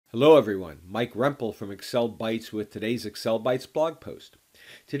Hello everyone, Mike Rempel from Excel Bytes with today's Excel Bytes blog post.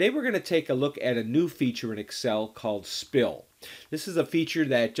 Today we're going to take a look at a new feature in Excel called Spill. This is a feature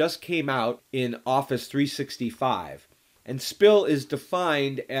that just came out in Office 365. And Spill is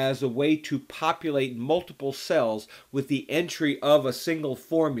defined as a way to populate multiple cells with the entry of a single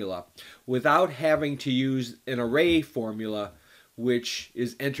formula without having to use an array formula which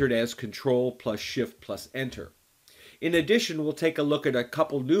is entered as Ctrl plus Shift plus Enter. In addition, we'll take a look at a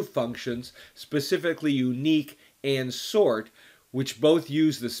couple new functions, specifically unique and sort, which both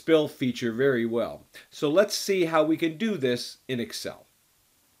use the spill feature very well. So let's see how we can do this in Excel.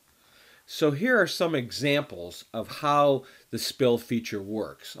 So here are some examples of how the spill feature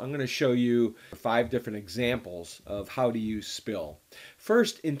works. I'm going to show you 5 different examples of how to use spill.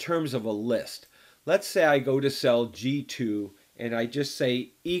 First, in terms of a list. Let's say I go to cell G2 and I just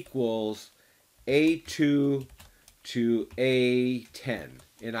say equals A2 to A10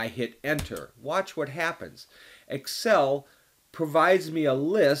 and I hit enter. Watch what happens. Excel provides me a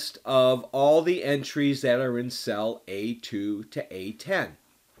list of all the entries that are in cell A2 to A10.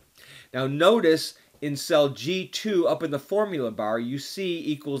 Now notice in cell G2 up in the formula bar you see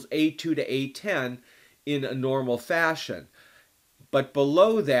equals A2 to A10 in a normal fashion. But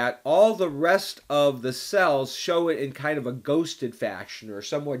below that, all the rest of the cells show it in kind of a ghosted fashion or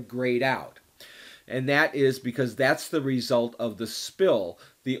somewhat grayed out. And that is because that's the result of the spill.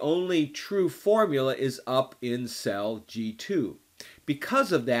 The only true formula is up in cell G2.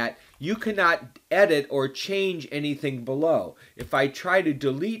 Because of that, you cannot edit or change anything below. If I try to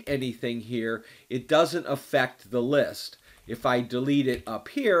delete anything here, it doesn't affect the list. If I delete it up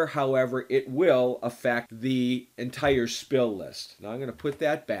here, however, it will affect the entire spill list. Now I'm going to put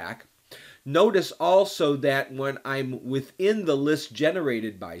that back. Notice also that when I'm within the list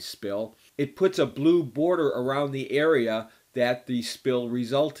generated by spill, it puts a blue border around the area that the spill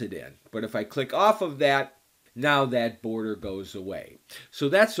resulted in. But if I click off of that, now that border goes away. So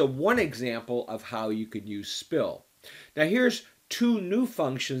that's one example of how you can use spill. Now here's 2 new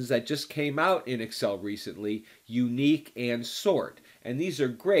functions that just came out in Excel recently, unique and sort. And these are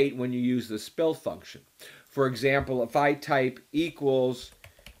great when you use the spill function. For example, if I type equals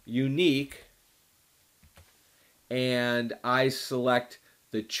unique and I select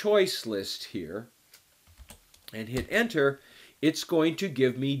the choice list here and hit enter, it's going to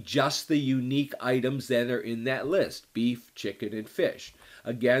give me just the unique items that are in that list: beef, chicken, and fish.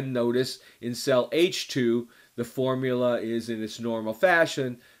 Again, notice in cell H2 the formula is in its normal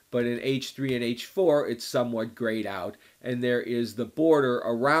fashion, but in H3 and H4 it's somewhat grayed out, and there is the border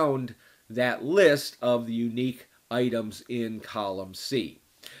around that list of the unique items in column C.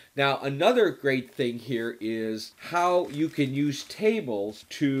 Now, another great thing here is how you can use tables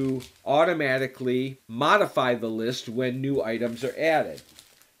to automatically modify the list when new items are added.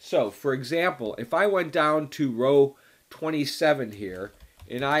 So, for example, if I went down to row 27 here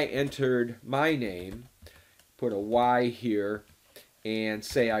and I entered my name, put a Y here, and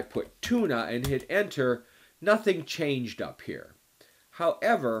say I put tuna and hit enter, nothing changed up here.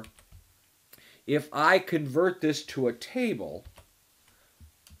 However, if I convert this to a table,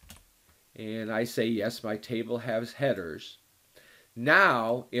 and I say, yes, my table has headers.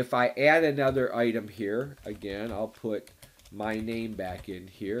 Now, if I add another item here, again, I'll put my name back in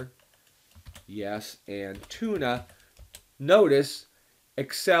here. Yes, and tuna. Notice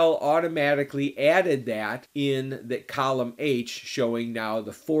Excel automatically added that in the column H, showing now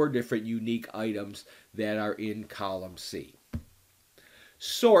the 4 different unique items that are in column C.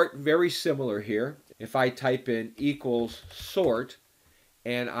 Sort, very similar here. If I type in equals sort,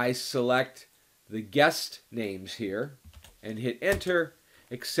 and I select the guest names here and hit enter,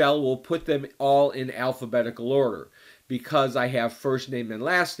 Excel will put them all in alphabetical order. Because I have first name and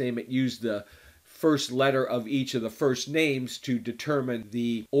last name, it used the first letter of each of the first names to determine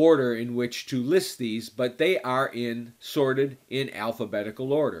the order in which to list these, but they are sorted in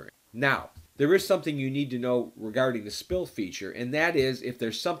alphabetical order. Now, there is something you need to know regarding the spill feature, and that is if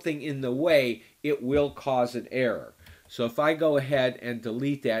there's something in the way, it will cause an error. So if I go ahead and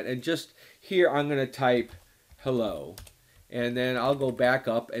delete that, and just here I'm going to type hello, and then I'll go back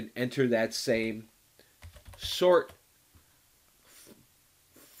up and enter that same sort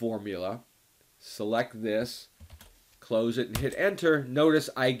formula, select this, close it, and hit enter. Notice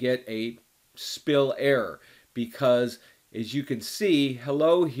I get a spill error because, as you can see,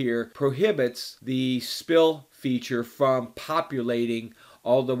 hello here prohibits the spill feature from populating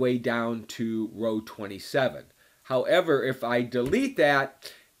all the way down to row 27. However, if I delete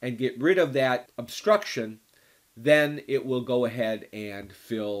that and get rid of that obstruction, then it will go ahead and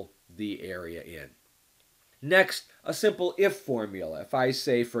fill the area in. Next, a simple if formula. If I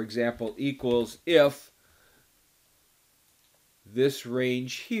say, for example, equals if this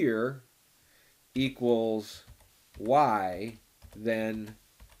range here equals y, then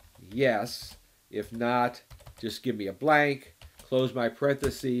yes. If not, just give me a blank, close my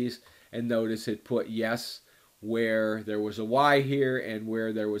parentheses, and notice it put yes where there was a y here, and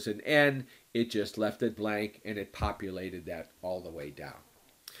where there was an n, it just left it blank and it populated that all the way down.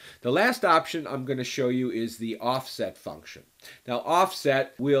 The last option I'm going to show you is the offset function. Now,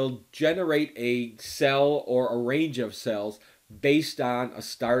 offset will generate a cell or a range of cells based on a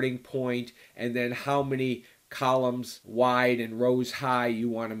starting point and then how many columns wide and rows high you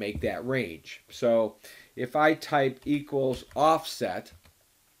want to make that range. So if I type equals offset,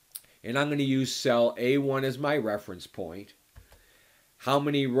 and I'm going to use cell A1 as my reference point, how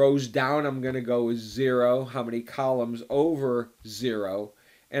many rows down I'm going to go is 0, how many columns over 0,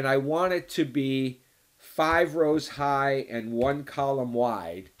 and I want it to be 5 rows high and 1 column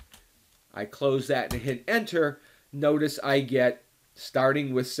wide. I close that and hit enter. Notice I get,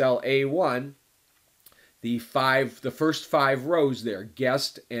 starting with cell A1, the first 5 rows there,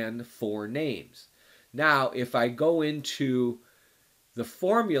 guest and 4 names. Now, if I go into the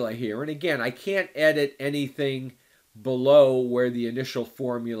formula here, and again, I can't edit anything below where the initial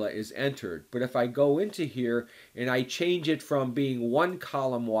formula is entered, but if I go into here and I change it from being 1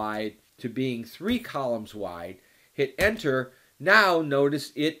 column wide to being 3 columns wide, hit enter, now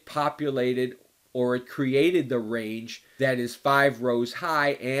notice it populated, or it created the range that is 5 rows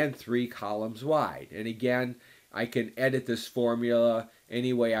high and 3 columns wide. And again, I can edit this formula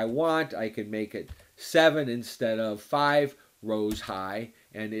any way I want. I can make it 7 instead of 5 rows high,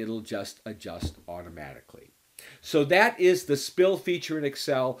 and it'll just adjust automatically. So that is the spill feature in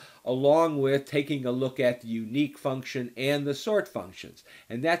Excel, along with taking a look at the unique function and the sort functions.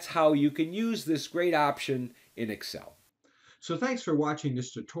 And that's how you can use this great option in Excel. So thanks for watching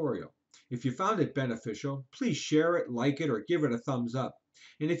this tutorial. If you found it beneficial, please share it, like it, or give it a thumbs up.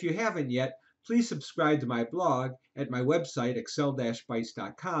 And if you haven't yet, please subscribe to my blog at my website,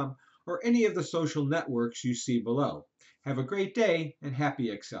 excel-bytes.com, or any of the social networks you see below. Have a great day and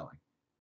happy excelling.